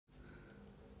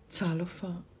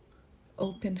Talofa,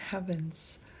 open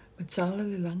heavens, MATALA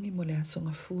le langi mo le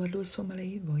asonga fua luas fo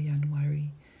maleivo IANUARI,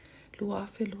 lua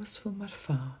afe luas fo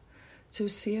marfa,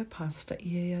 Tusi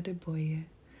Paia I de boye,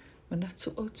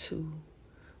 Manatu Autu,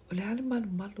 o le ale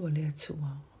Malumalu le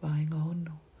Atua, vaega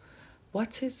ono.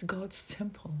 What is God's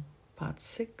Temple? Part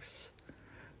 6.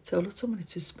 Tauloto mo le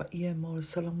Tusi Paia I mo le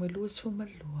Salamo luas fo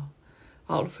malua,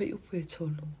 a fai upu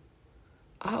tolu.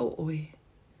 Ao oe,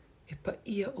 e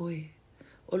paia oe,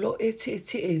 o lo eti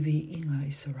viiga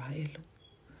Isaraelu.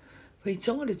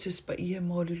 Faitauga le Tusi Paia I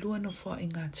mo le lua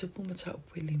Nofoaiga Tupu Matau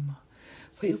lima.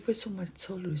 Fai upu so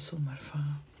matolu so marfa.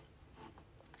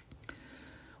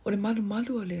 O le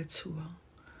Malumalu o le Atua,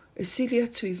 e sili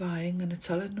atu I vaega na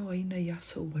talanoaina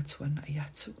yaso ua tuanai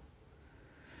atu.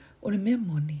 O le mea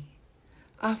moni,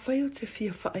 afai o te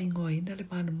faaigoaina le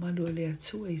Malumalu o le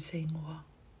Atua I se ingoa.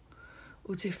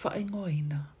 O te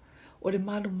faaigoaina, o le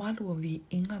Malumalu o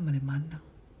viiga ma le mana.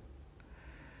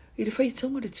 I le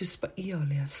faitauga le Tusi Paia I o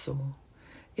le aso,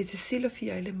 e te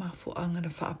silafia I le mafuaaga na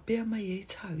faapea mai e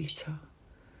Tavita I.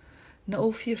 Na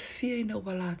o fiafia I na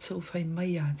ua latou fai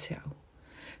mai a te au.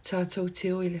 Tatou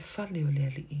te o I le fale o le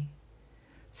Alii I.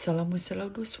 Salamo se lau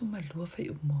luas malua fai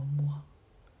umuamua.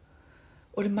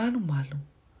 O le Malumalu,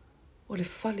 o le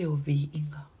fale o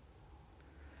viiga.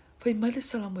 Fai mai le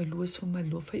salamo luas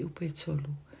malua fai upe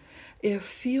tolu. E a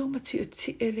fio mati o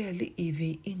ti ele Alii I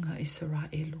viiga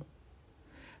Isaraelu.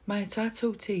 Ma e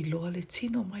tatou te iloa le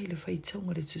tino mai le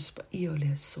faitauga le Tusi Paia I o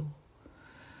le aso.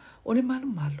 O le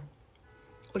Malumalu,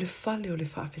 o le fale o le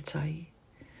faapea.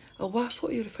 A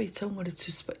wafo I o le faitauga le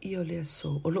Tusi Paia I o le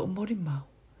aso, o lo mori mau.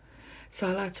 Sa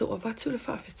latou a watu le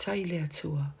faapea I le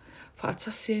Atua,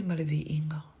 faatasi ai ma le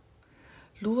viiga.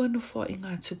 Lua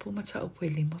Nofoaiga Tupu Matau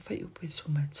lima fai upu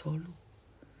sumatolu.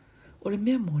 O le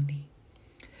mea moni,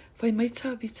 fai mai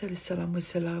Tavita le Salamo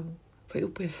Salamo, fai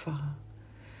upu faa.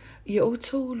 Ia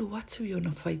outou ulu watu I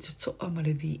ona fai tutoa ma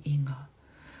le viiga.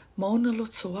 Ma ona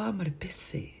lotoa ma le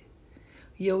pese.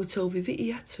 Ia outou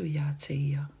vivi atu ia te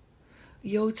ia.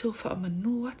 Ia outou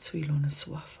faamanu atu I lona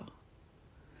suafa.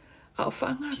 A o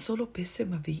faanga solo pese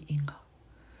ma viiga.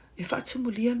 E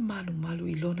faatumulia le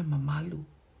Malumalu I lona mamalu.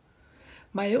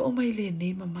 Ma e o mai le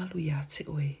nei mamalu ia te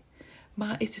oe.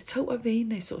 Ma e te tau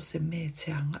aveina I so se me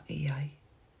te anga I ai.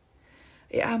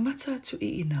 E a mata atu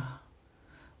I ina.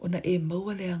 Ona e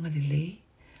maua le anga le lei,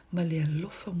 ma le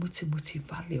alofa muti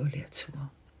vale o le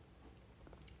Atua.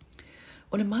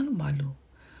 O le Malumalu,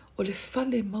 o le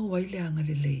fale maua I le anga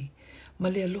le lei, ma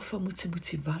le alofa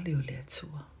muti vale o le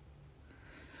Atua.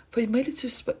 Fai mai le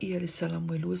Tusi Paia le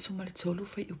Salamo luas o tolu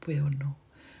fai upu ono.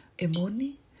 E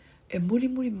moni, e muli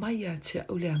mai a te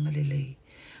au le anga le lei,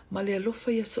 ma le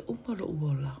alofa ia sa umalo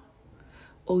uola.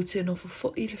 O te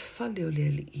Nofoaiga le fale o le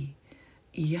Alii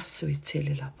I aso e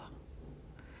tele lava.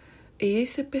 E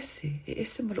se pese, e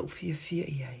ese malo fiafia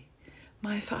I ai,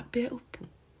 ma e faapea upu.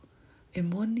 E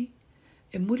moni,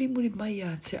 e muli mai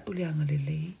a te au le anga le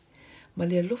lei, ma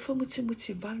le alofa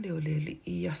muti vale o le Alii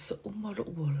I aso umalo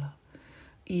uola,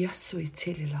 I aso e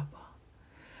tele lava.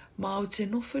 Ma o te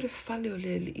nofo le fale o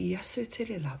le Alii I aso e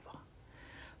tele lava.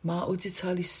 Ma o te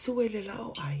tali sua le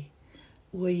latou ai,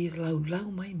 ua I lau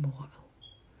mai moa au.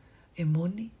 E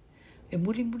moni, e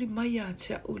muli mai a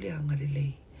te au le anga le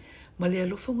lei, ma le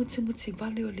alofa muti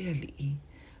vale o le Alii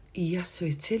I aso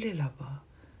e tele lava,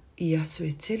 I aso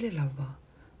e tele lava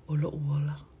o lo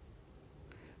uola.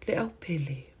 Le au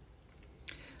pele,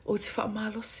 o te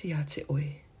whaamalosi a te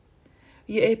oe,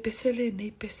 Ia e pese le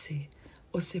nei pese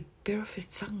o se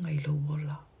perafetanga I lo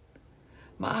uola.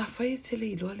 Ma a afai te le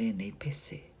iloa le nei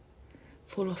pese,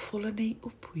 Folafola nei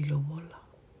upu I lo uola.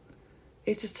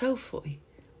 E te tau foi,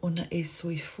 ona e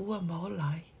soifua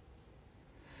maolai.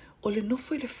 O le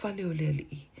nofo I le fale o le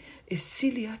Alii, e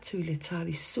sili atu I le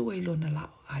tali sua I lona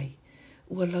latou ai,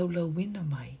 ua laulauina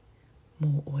mai,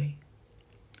 mo oe.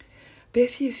 Pe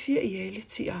fiafia I le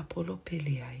ti apolo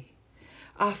pele ai,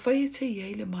 a fai te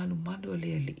I le Malumalu o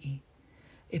le Alii,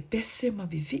 e pese ma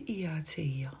vivi a te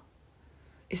ia.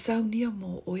 E saunia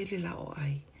mo oe le latou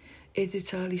ai, e te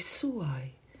tali sua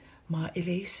ai, ma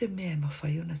ele ise mea ma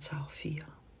fai ona taofia.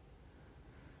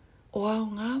 O au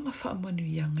ngā ma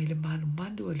whaamanuianga I le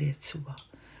Malumalu o le Atua,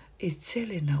 e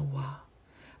tele na ua,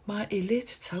 ma e le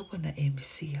te tauana e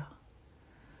misia.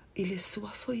 I le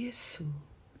suafo Yesu.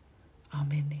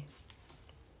 Amene.